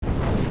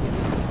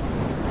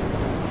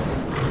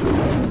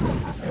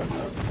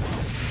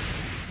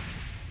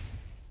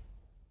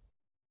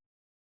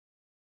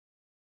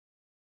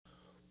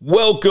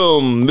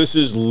Welcome. This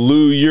is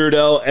Lou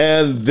Yerdell,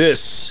 and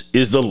this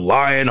is the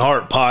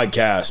Lionheart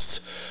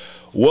Podcast.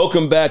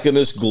 Welcome back in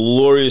this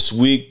glorious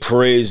week.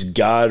 Praise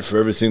God for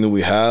everything that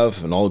we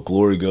have, and all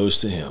glory goes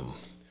to Him.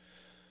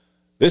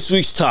 This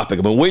week's topic,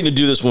 I've been waiting to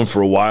do this one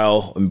for a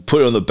while and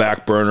put it on the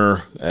back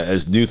burner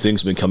as new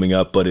things have been coming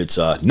up, but it's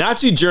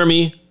Nazi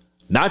Germany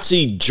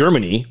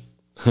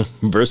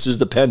versus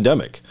the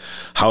pandemic,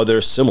 how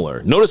they're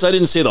similar. Notice I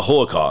didn't say the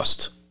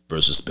Holocaust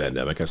versus the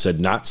pandemic. I said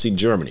Nazi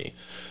Germany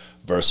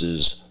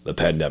versus the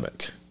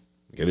pandemic.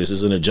 Okay, this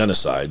isn't a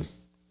genocide,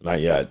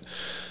 not yet,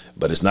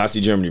 but it's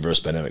Nazi Germany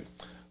versus pandemic.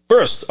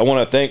 First, I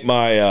want to thank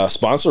my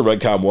sponsor,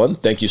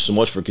 Redcom1. Thank you so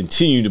much for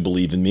continuing to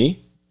believe in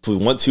me. If you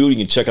want to, you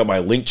can check out my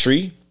link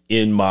tree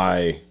in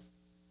my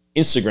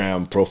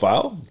Instagram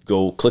profile.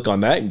 Go click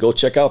on that and go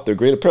check out their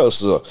great apparel.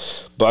 This is a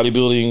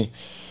bodybuilding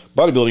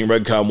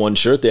Redcom1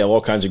 shirt. They have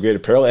all kinds of great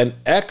apparel and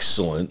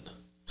excellent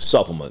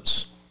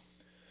supplements.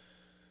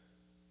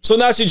 So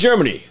Nazi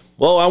Germany.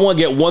 Well, I want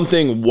to get one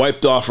thing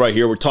wiped off right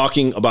here. We're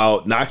talking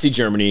about Nazi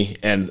Germany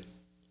and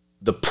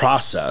the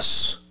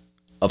process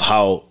of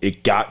how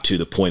it got to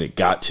the point it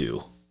got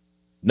to,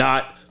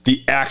 not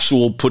the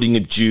actual putting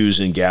of Jews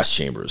in gas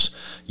chambers.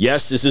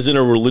 Yes, this isn't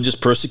a religious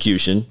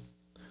persecution,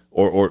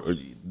 or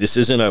this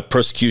isn't a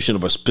persecution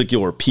of a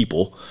particular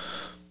people.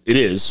 It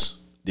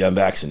is the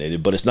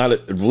unvaccinated, but it's not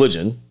a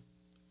religion,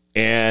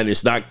 and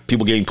it's not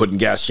people getting put in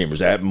gas chambers.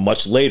 That happened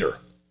much later.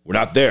 We're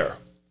not there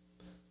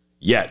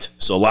yet.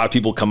 So a lot of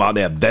people come out and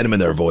they have venom in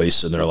their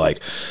voice and they're like,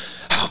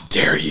 how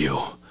dare you?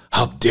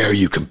 How dare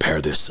you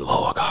compare this to the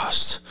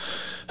Holocaust?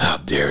 How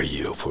dare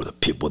you for the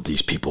people, what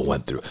these people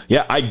went through?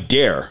 Yeah, I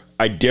dare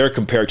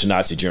compare it to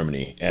Nazi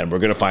Germany, and we're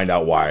going to find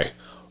out why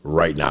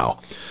right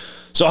now.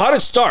 So how did it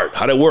start?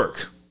 How did it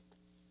work?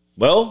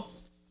 Well,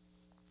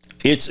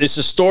 it's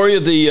a story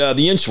of the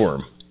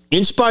inchworm.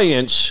 Inch by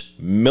inch,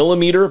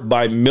 millimeter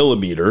by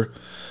millimeter.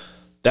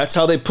 That's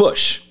how they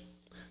push.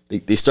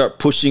 They start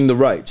pushing the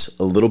rights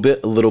a little bit.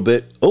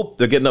 Oh,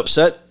 they're getting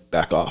upset.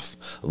 Back off.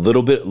 A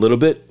little bit.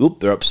 Oop,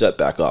 they're upset.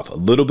 Back off. A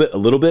little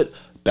bit.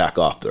 Back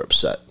off. They're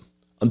upset.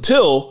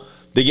 Until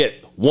they get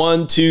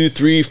 1, 2,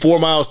 3, 4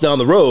 miles down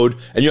the road,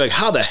 and you're like,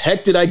 how the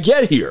heck did I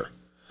get here?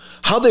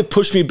 How'd they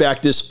push me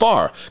back this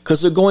far?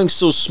 Because they're going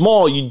so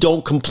small, you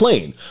don't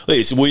complain.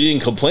 Like, so we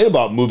didn't complain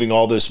about moving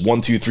all this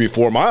 1, 2, 3,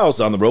 4 miles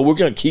down the road. We're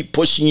going to keep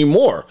pushing you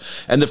more.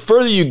 And the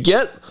further you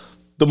get,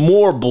 the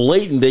more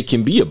blatant they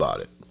can be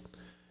about it.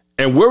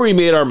 And where we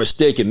made our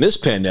mistake in this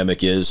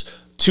pandemic is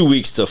 2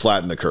 weeks to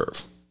flatten the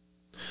curve.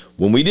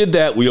 When we did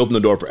that, we opened the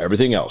door for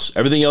everything else.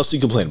 Everything else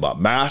you complain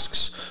about.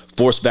 Masks,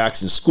 forced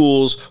vax in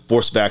schools,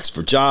 forced vax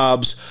for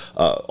jobs,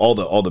 all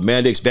the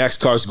mandates, vax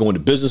cards going to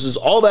businesses,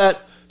 all that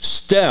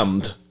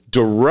stemmed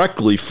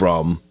directly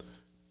from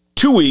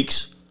 2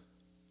 weeks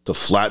to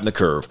flatten the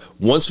curve.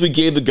 Once we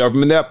gave the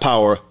government that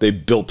power, they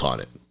built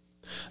on it.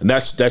 And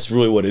that's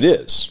really what it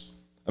is.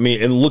 I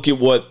mean, and look at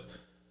what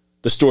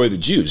the story of the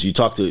Jews.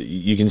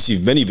 You can see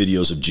many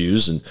videos of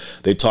Jews, and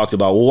they talked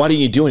about, well, why didn't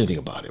you do anything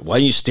about it? Why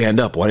didn't you stand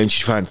up? Why didn't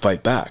you try and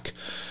fight back?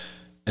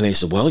 And they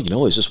said, well,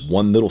 it's just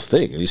one little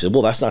thing. And he said,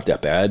 well, that's not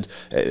that bad.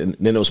 And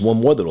then there was one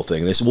more little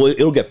thing. And they said, well,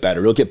 it'll get better.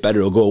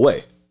 It'll go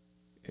away.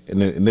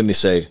 And then they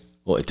say,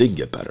 well, it didn't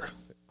get better.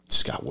 It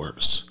just got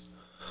worse.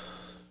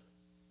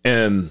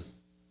 And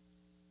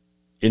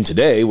in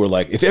today, we're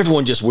like, if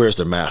everyone just wears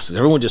their masks, if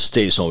everyone just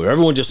stays home, if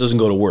everyone just doesn't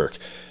go to work,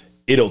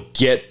 it'll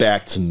get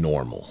back to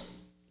normal.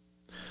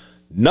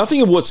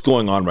 Nothing of what's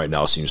going on right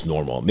now seems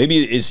normal.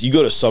 Maybe as you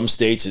go to some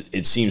states,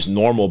 it seems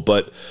normal,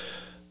 but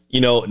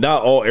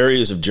not all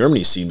areas of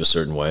Germany seem a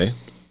certain way.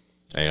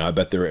 I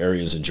bet there are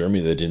areas in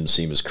Germany that didn't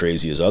seem as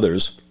crazy as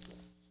others,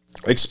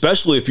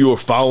 especially if you were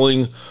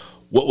following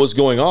what was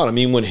going on. I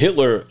mean, when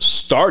Hitler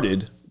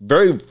started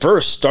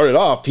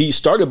off, he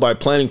started by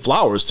planting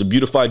flowers to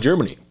beautify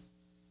Germany.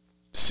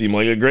 Seemed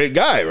like a great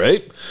guy,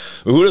 right?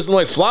 Who doesn't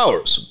like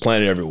flowers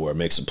planted everywhere?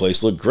 Makes the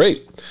place look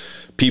great.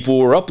 People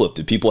were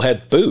uplifted. People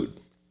had food.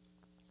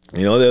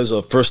 That was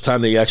the first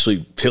time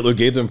Hitler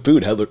gave them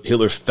food.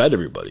 Hitler fed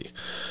everybody.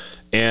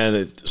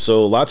 And so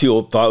a lot of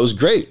people thought it was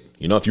great.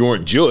 If you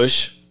weren't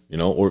Jewish,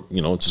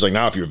 just like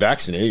now, if you're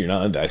vaccinated, you're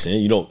not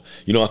unvaccinated, you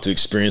don't have to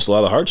experience a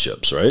lot of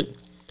hardships, right?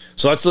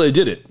 So that's how they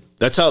did it.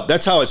 That's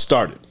how it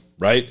started,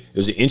 right? It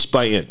was inch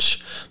by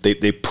inch.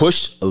 They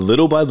pushed a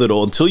little by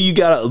little until you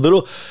got a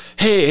little,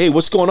 hey,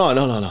 what's going on?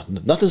 No,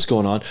 nothing's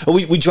going on. Oh,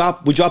 we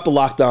dropped the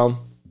lockdown,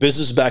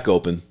 business is back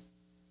open.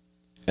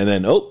 And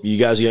then, you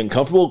guys are getting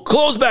comfortable,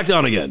 close back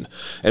down again.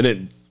 And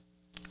then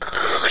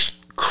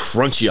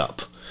crunch you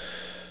up.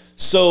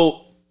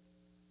 So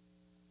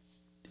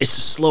it's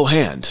a slow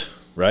hand,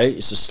 right?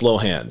 It's a slow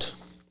hand.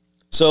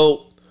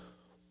 So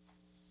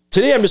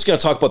today I'm just going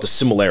to talk about the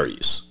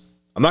similarities.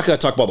 I'm not going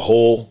to talk about the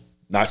whole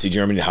Nazi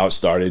Germany and how it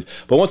started,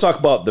 but I want to talk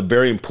about the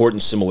very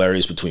important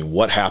similarities between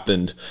what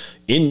happened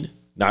in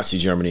Nazi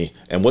Germany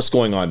and what's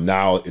going on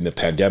now in the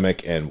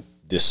pandemic and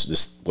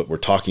this what we're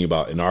talking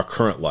about in our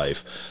current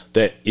life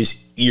that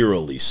is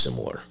eerily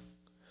similar.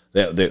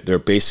 They're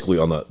basically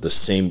on the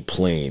same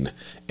plane.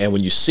 And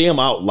when you say them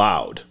out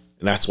loud,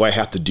 And that's why I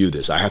have to do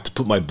this. I have to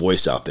put my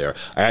voice out there.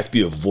 I have to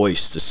be a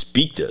voice to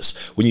speak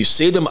this. When you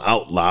say them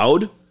out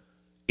loud,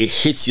 it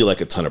hits you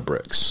like a ton of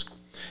bricks.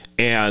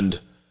 And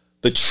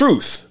the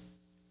truth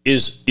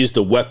is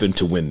the weapon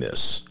to win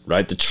this,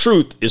 right? The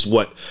truth is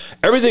what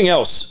everything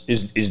else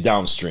is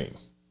downstream,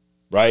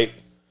 right?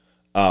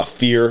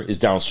 Fear is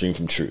downstream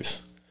from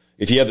truth.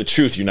 If you have the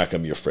truth, you're not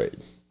going to be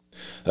afraid.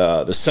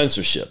 The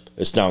censorship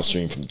is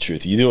downstream from the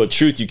truth. You know the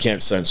truth, you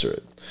can't censor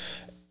it.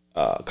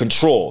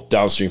 Control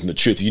downstream from the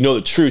truth. You know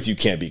the truth, you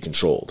can't be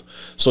controlled.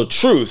 So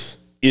truth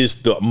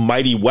is the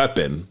mighty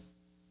weapon.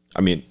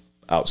 I mean,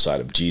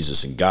 outside of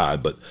Jesus and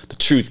God, but the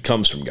truth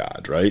comes from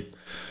God, right?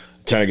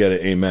 Kind of get an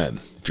amen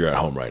if you're at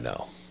home right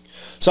now.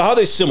 So how are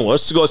they similar?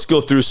 Let's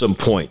go through some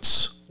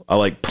points. I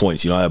like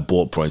points. I have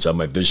bullet points. I have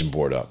my vision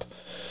board up.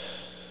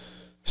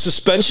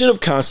 Suspension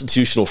of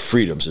constitutional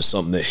freedoms is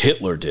something that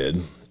Hitler did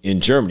in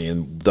Germany.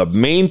 And the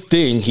main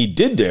thing he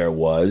did there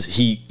was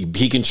he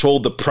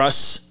controlled the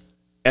press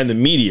and the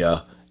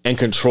media and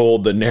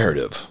controlled the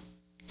narrative.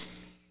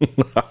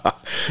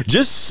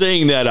 Just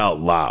saying that out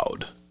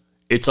loud,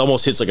 it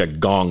almost hits like a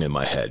gong in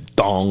my head.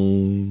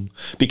 Dong.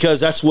 Because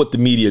that's what the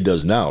media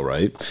does now,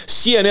 right?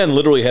 CNN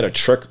literally had a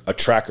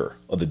tracker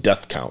of the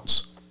death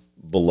counts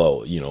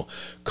below,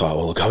 God,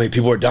 well, look how many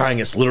people are dying.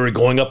 It's literally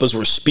going up as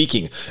we're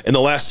speaking. In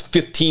the last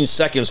 15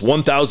 seconds,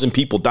 1,000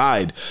 people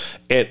died.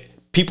 And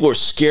people are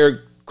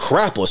scared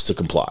crapless to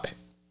comply,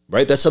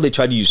 right? That's how they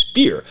try to use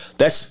fear.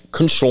 That's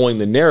controlling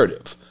the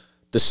narrative.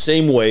 The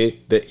same way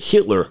that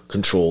Hitler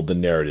controlled the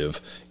narrative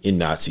in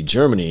Nazi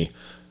Germany.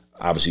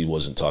 Obviously, he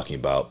wasn't talking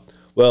about,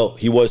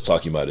 he was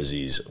talking about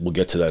disease. We'll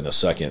get to that in a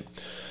second.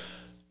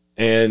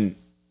 And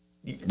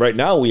right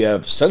now we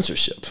have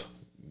censorship.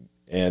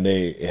 And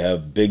they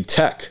have big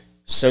tech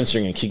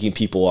censoring and kicking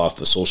people off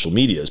the social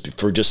medias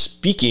for just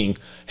speaking,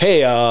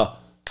 hey,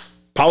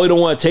 probably don't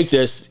want to take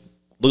this.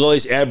 Look at all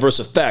these adverse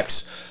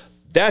effects.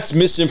 That's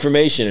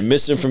misinformation, and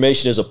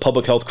misinformation is a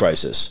public health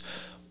crisis.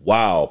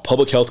 Wow,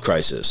 public health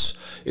crisis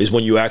is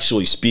when you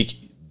actually speak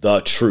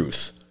the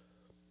truth,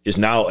 is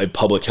now a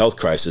public health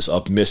crisis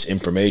of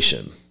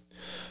misinformation.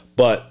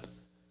 But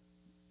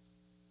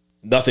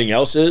nothing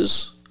else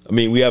is. I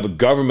mean, we have a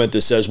government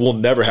that says we'll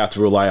never have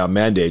to rely on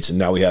mandates, and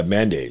now we have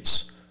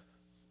mandates.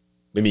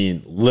 I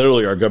mean,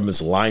 literally our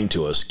government's lying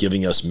to us,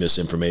 giving us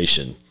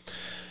misinformation.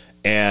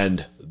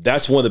 And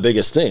that's one of the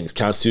biggest things,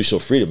 constitutional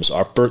freedoms.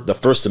 The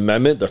First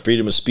Amendment, the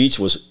freedom of speech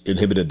was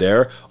inhibited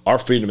there. Our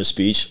freedom of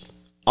speech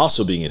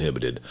also being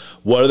inhibited.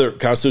 What other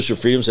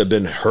constitutional freedoms have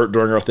been hurt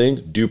during our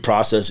thing? Due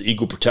process,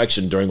 equal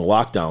protection during the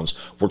lockdowns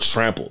were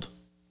trampled.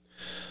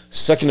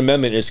 Second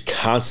Amendment is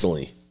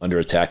constantly under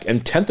attack.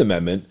 And 10th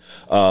Amendment,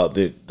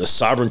 the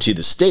sovereignty of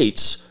the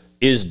states,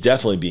 is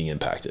definitely being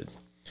impacted.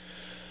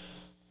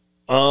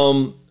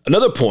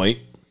 Another point,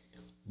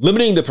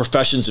 limiting the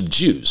professions of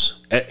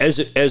Jews. As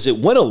it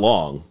went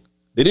along,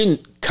 they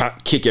didn't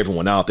kick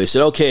everyone out. They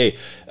said, okay,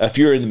 if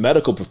you're in the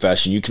medical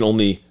profession, you can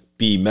only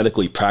be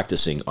medically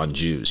practicing on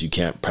Jews. You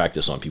can't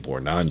practice on people who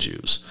are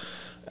non-Jews.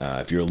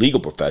 If you're a legal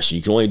profession,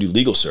 you can only do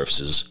legal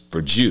services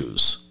for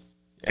Jews.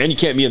 And you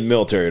can't be in the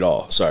military at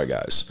all. Sorry,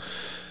 guys.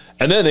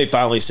 And then they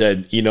finally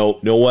said, you know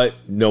what?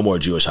 No more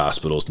Jewish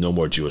hospitals, no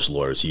more Jewish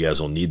lawyers. You guys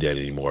don't need that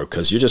anymore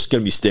because you're just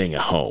going to be staying at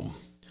home,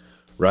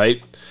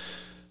 right?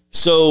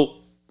 So,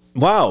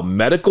 wow,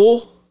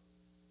 medical,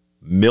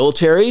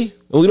 military,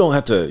 we don't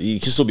have to, you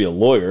can still be a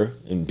lawyer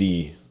and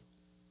be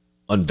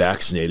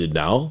unvaccinated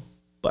now,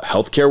 but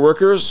healthcare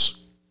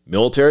workers,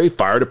 military,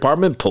 fire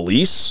department,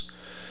 police,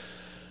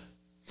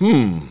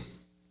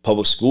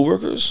 public school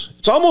workers.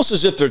 It's almost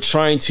as if they're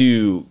trying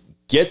to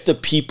get the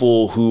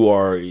people who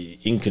are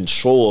in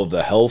control of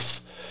the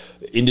health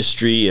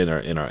industry and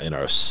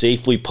our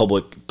safely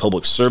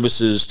public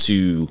services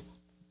to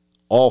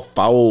all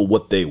follow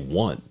what they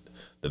want.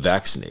 The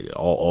vaccinated,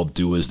 all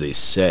do as they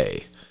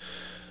say.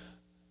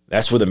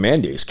 That's where the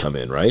mandates come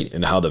in, right?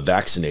 And how the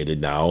vaccinated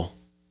now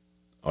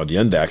or the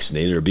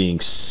unvaccinated are being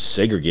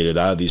segregated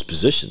out of these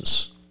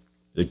positions.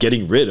 They're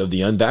getting rid of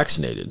the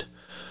unvaccinated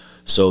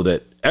so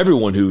that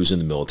everyone who's in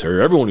the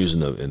military, everyone who's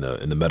in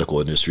the medical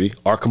industry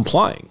are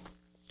complying.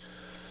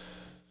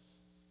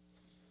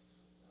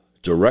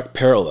 Direct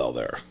parallel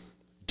there.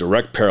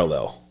 Direct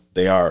parallel.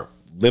 They are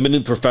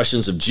limiting the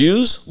professions of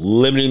Jews,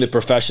 limiting the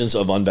professions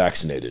of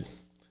unvaccinated.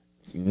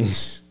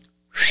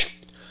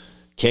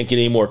 Can't get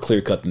any more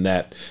clear cut than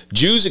that.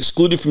 Jews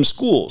excluded from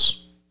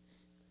schools.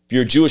 If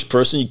you're a Jewish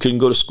person, you couldn't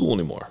go to school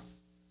anymore.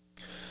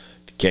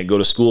 You can't go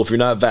to school if you're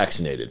not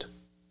vaccinated.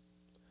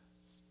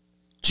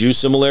 Jew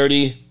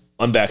similarity,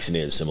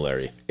 unvaccinated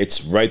similarity.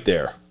 It's right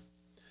there.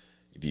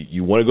 If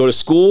you want to go to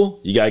school,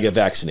 you got to get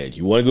vaccinated.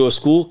 You want to go to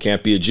school,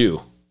 can't be a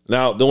Jew.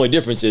 Now, the only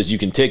difference is you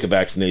can take a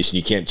vaccination.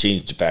 You can't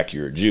change the fact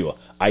you're a Jew.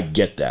 I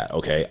get that,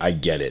 okay? I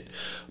get it.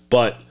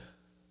 But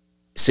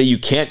say you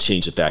can't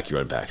change the fact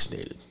you're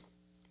unvaccinated.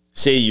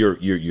 Say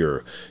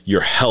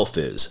your health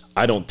is,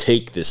 I don't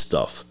take this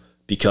stuff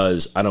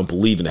because I don't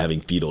believe in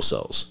having fetal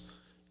cells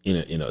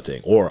in a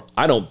thing. Or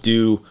I don't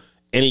do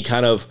any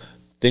kind of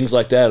things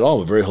like that at all.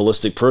 I'm a very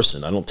holistic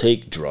person. I don't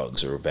take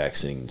drugs or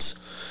vaccines.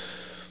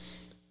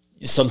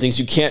 some things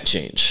you can't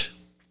change.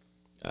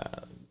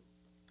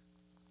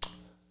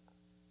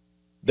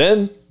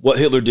 Then what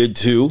Hitler did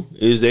too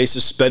is they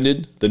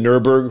suspended the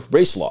Nuremberg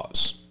race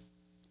laws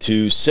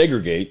to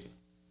segregate,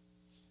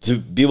 to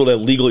be able to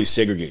legally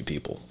segregate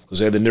people. Because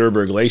they had the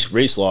Nuremberg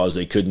race laws,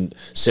 they couldn't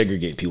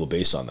segregate people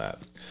based on that.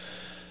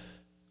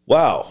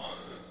 Wow.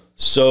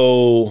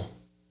 So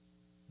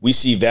we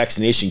see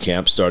vaccination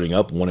camps starting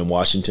up, one in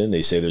Washington.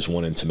 They say there's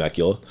one in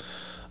Temecula.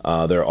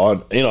 They're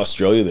in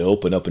Australia. They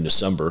open up in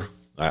December.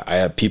 I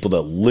have people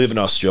that live in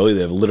Australia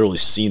that have literally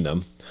seen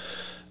them.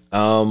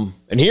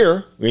 And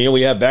here,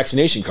 we have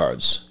vaccination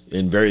cards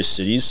in various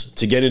cities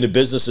to get into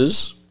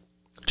businesses.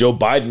 Joe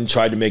Biden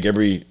tried to make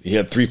he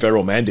had 3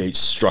 federal mandates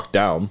struck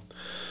down.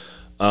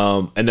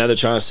 And now they're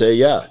trying to say,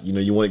 you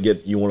want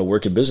to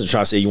work in business. They're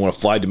trying to say you want to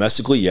fly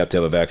domestically, you have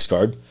to have a vax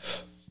card.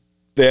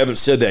 They haven't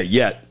said that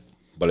yet,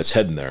 but it's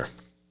heading there.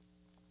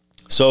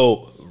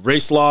 So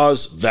race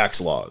laws, vax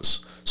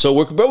laws. So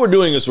what we're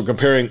doing is we're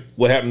comparing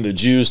what happened to the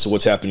Jews to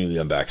what's happening to the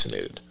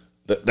unvaccinated.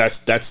 That's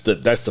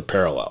the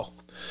parallel.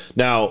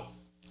 Now,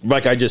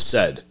 like I just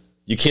said,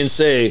 you can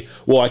say,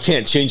 well, I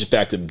can't change the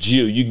fact that I'm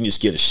Jew. You can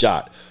just get a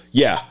shot.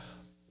 Yeah,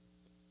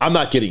 I'm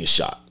not getting a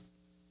shot.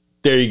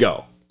 There you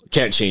go.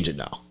 Can't change it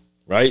now,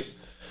 right?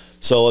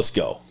 So let's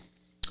go.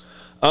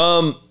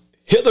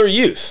 Hitler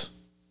Youth.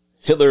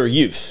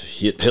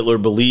 Hitler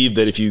believed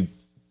that if you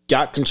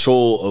got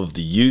control of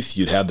the youth,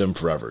 you'd have them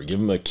forever. Give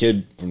him a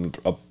kid from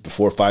up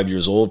before 5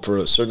 years old for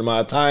a certain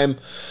amount of time,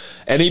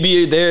 and he'd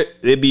be there.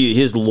 They'd be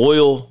his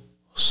loyal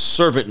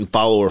servant and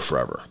follower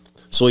forever.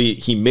 So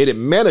he made it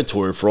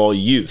mandatory for all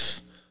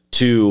youth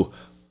to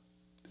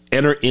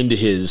enter into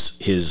his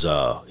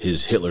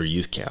Hitler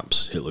Youth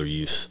camps, Hitler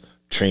Youth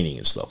training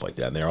and stuff like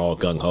that. And they're all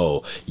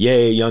gung-ho.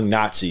 Yay, young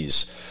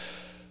Nazis.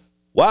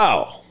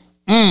 Wow.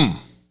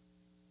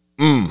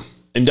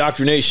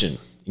 Indoctrination.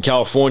 In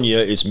California,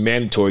 it's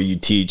mandatory you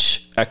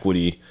teach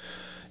equity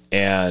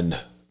and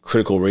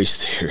critical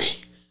race theory.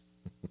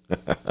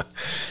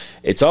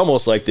 It's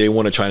almost like they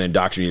want to try and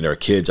indoctrinate our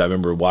kids. I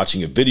remember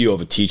watching a video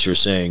of a teacher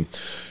saying,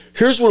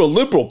 here's what a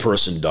liberal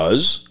person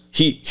does.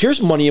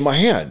 Here's money in my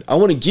hand. I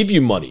want to give you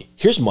money.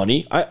 Here's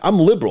money. I'm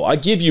liberal. I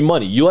give you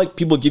money. You like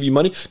people give you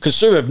money?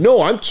 Conservative,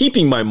 no, I'm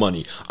keeping my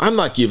money. I'm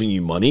not giving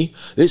you money.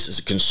 This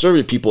is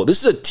conservative people.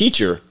 This is a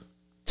teacher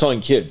telling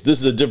kids. This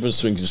is the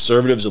difference between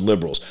conservatives and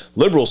liberals.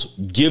 Liberals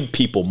give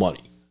people money.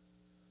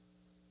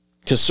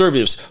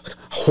 Conservatives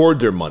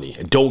hoard their money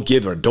and don't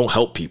give or don't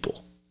help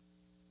people.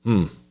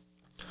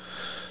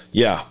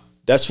 Yeah.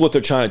 That's what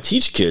they're trying to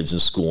teach kids in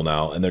school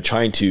now, and they're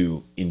trying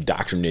to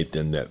indoctrinate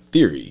them that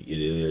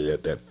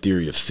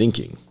theory of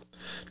thinking,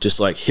 just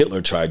like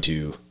Hitler tried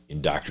to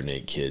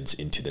indoctrinate kids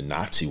into the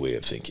Nazi way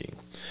of thinking.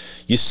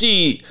 You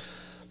see,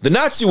 the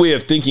Nazi way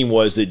of thinking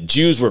was that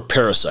Jews were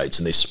parasites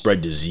and they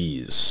spread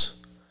disease.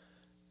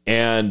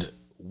 And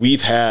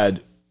we've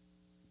had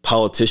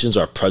politicians,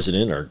 our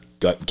president, our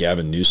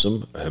Gavin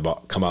Newsom, have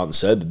come out and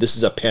said that this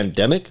is a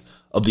pandemic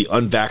of the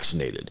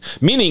unvaccinated,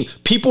 meaning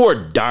people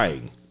are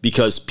dying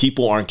because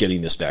people aren't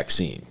getting this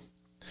vaccine.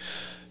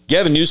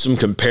 Gavin Newsom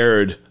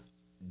compared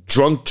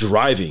drunk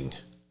driving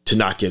to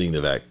not getting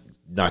the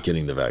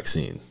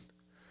vaccine.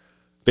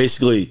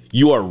 Basically,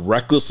 you are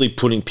recklessly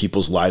putting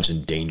people's lives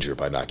in danger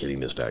by not getting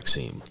this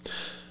vaccine.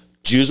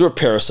 Jews were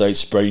parasites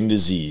spreading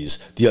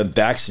disease. The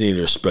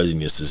unvaccinated are spreading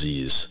this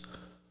disease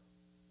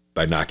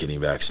by not getting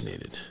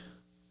vaccinated.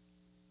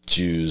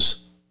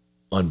 Jews,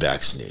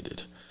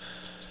 unvaccinated.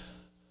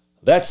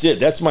 That's it.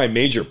 That's my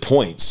major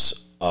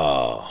points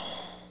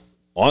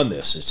on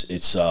this.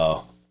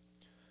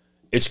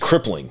 It's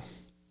crippling,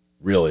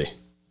 really,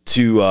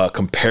 to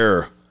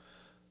compare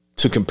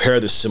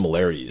the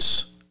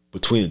similarities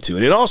between the two.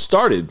 And it all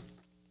started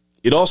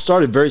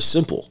very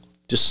simple,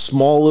 just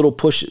small little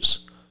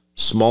pushes.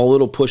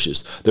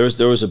 There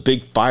was a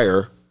big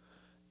fire,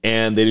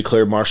 and they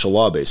declared martial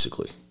law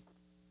basically,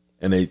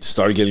 and they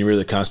started getting rid of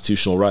the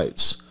constitutional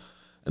rights,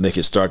 and they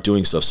could start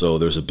doing stuff. So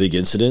there's a big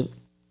incident,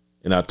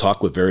 and I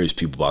talked with various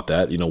people about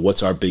that.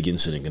 What's our big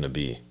incident going to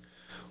be?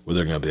 Where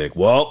they're going to be like,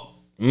 well,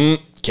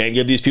 can't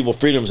give these people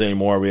freedoms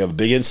anymore. We have a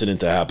big incident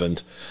that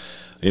happened.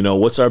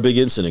 What's our big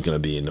incident going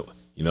to be?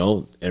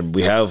 And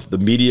we have the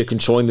media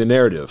controlling the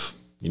narrative.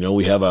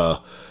 We have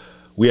a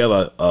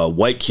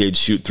white kid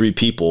shoot 3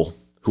 people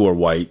who are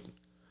white,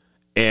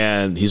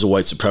 and he's a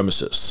white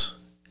supremacist.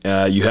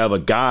 You have a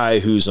guy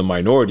who's a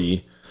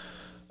minority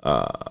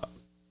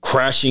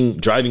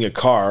driving a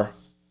car,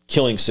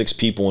 killing 6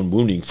 people and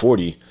wounding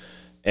 40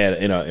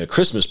 in a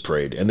Christmas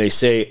parade, and they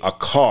say a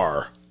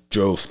car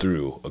drove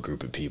through a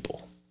group of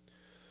people.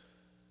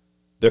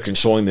 They're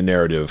controlling the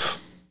narrative.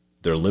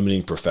 They're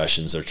limiting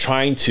professions. They're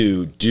trying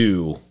to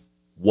do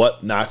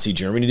what Nazi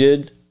Germany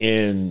did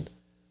in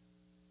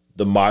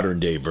the modern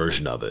day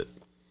version of it.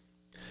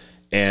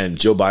 And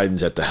Joe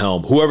Biden's at the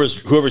helm.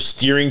 Whoever's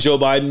steering Joe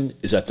Biden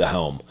is at the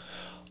helm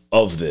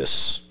of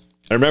this.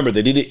 And remember,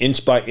 they did it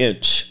inch by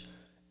inch.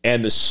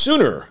 And the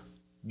sooner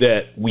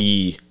that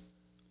we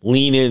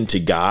lean into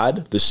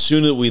God, the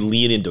sooner that we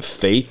lean into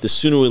faith, the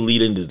sooner we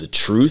lean into the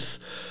truth,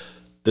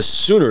 the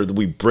sooner that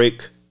we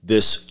break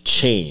this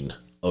chain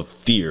of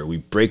fear, we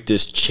break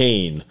this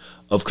chain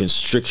of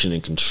constriction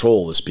and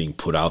control that's being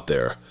put out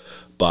there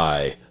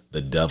by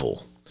the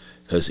devil.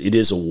 Because it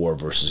is a war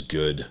versus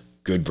good,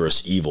 good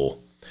versus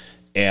evil.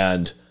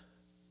 And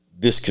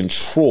this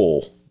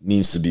control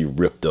needs to be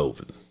ripped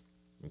open.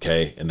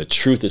 Okay? And the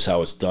truth is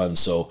how it's done.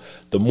 So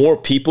the more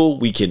people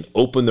we can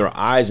open their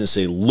eyes and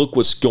say, look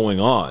what's going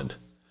on,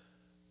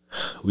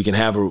 we can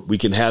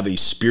have a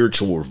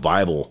spiritual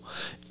revival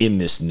in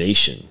this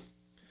nation.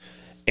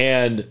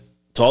 And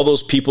to all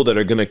those people that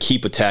are going to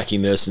keep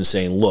attacking this and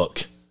saying,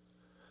 look,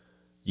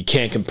 you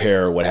can't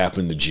compare what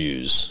happened to the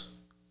Jews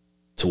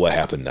to what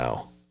happened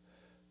now.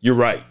 You're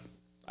right.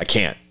 I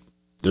can't.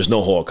 There's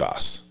no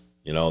Holocaust.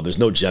 There's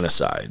no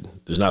genocide.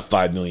 There's not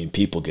 5 million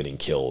people getting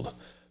killed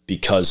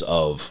because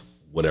of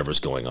whatever's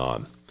going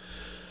on.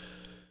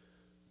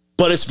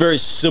 But it's very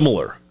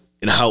similar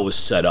in how it was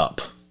set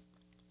up.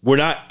 We're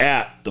not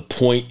at the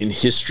point in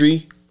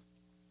history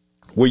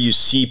where you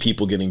see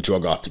people getting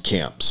drug off to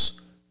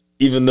camps,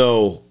 even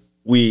though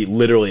we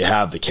literally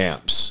have the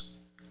camps,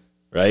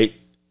 right?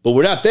 But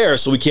we're not there,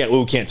 so we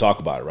can't talk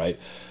about it, right?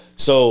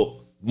 So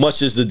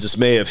much as the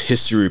dismay of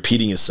history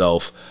repeating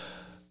itself,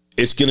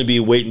 it's going to be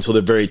wait until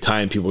the very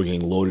time people are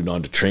getting loaded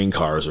onto train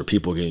cars or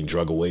people are getting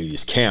drug away to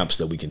these camps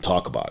that we can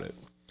talk about it.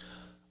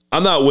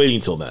 I'm not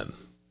waiting till then.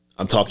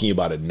 I'm talking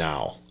about it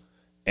now.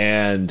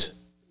 And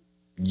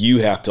you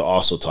have to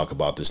also talk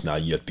about this now.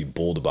 You have to be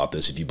bold about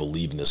this if you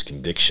believe in this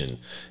conviction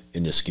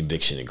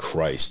in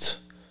Christ.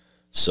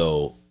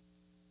 So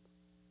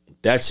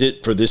that's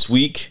it for this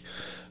week.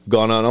 I've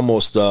gone on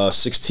almost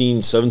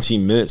 16,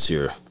 17 minutes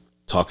here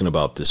talking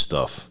about this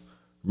stuff.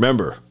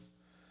 Remember,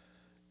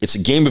 it's a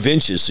game of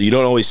inches, so you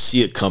don't always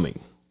see it coming.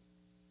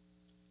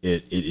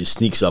 It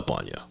sneaks up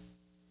on you.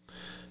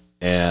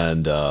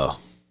 And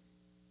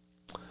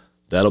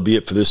that'll be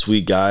it for this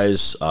week,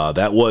 guys.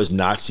 That was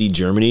Nazi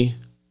Germany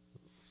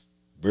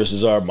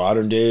versus our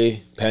modern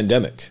day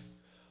pandemic.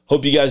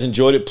 Hope you guys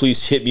enjoyed it.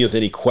 Please hit me with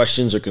any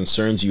questions or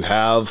concerns you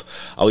have.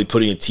 I'll be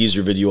putting a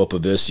teaser video up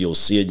of this. You'll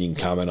see it and you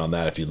can comment on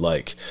that if you'd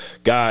like.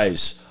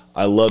 Guys,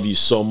 I love you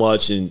so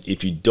much. And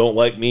if you don't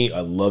like me,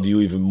 I love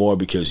you even more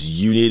because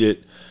you need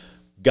it.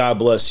 God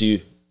bless you.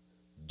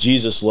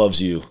 Jesus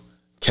loves you.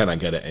 Can I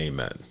get an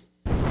amen?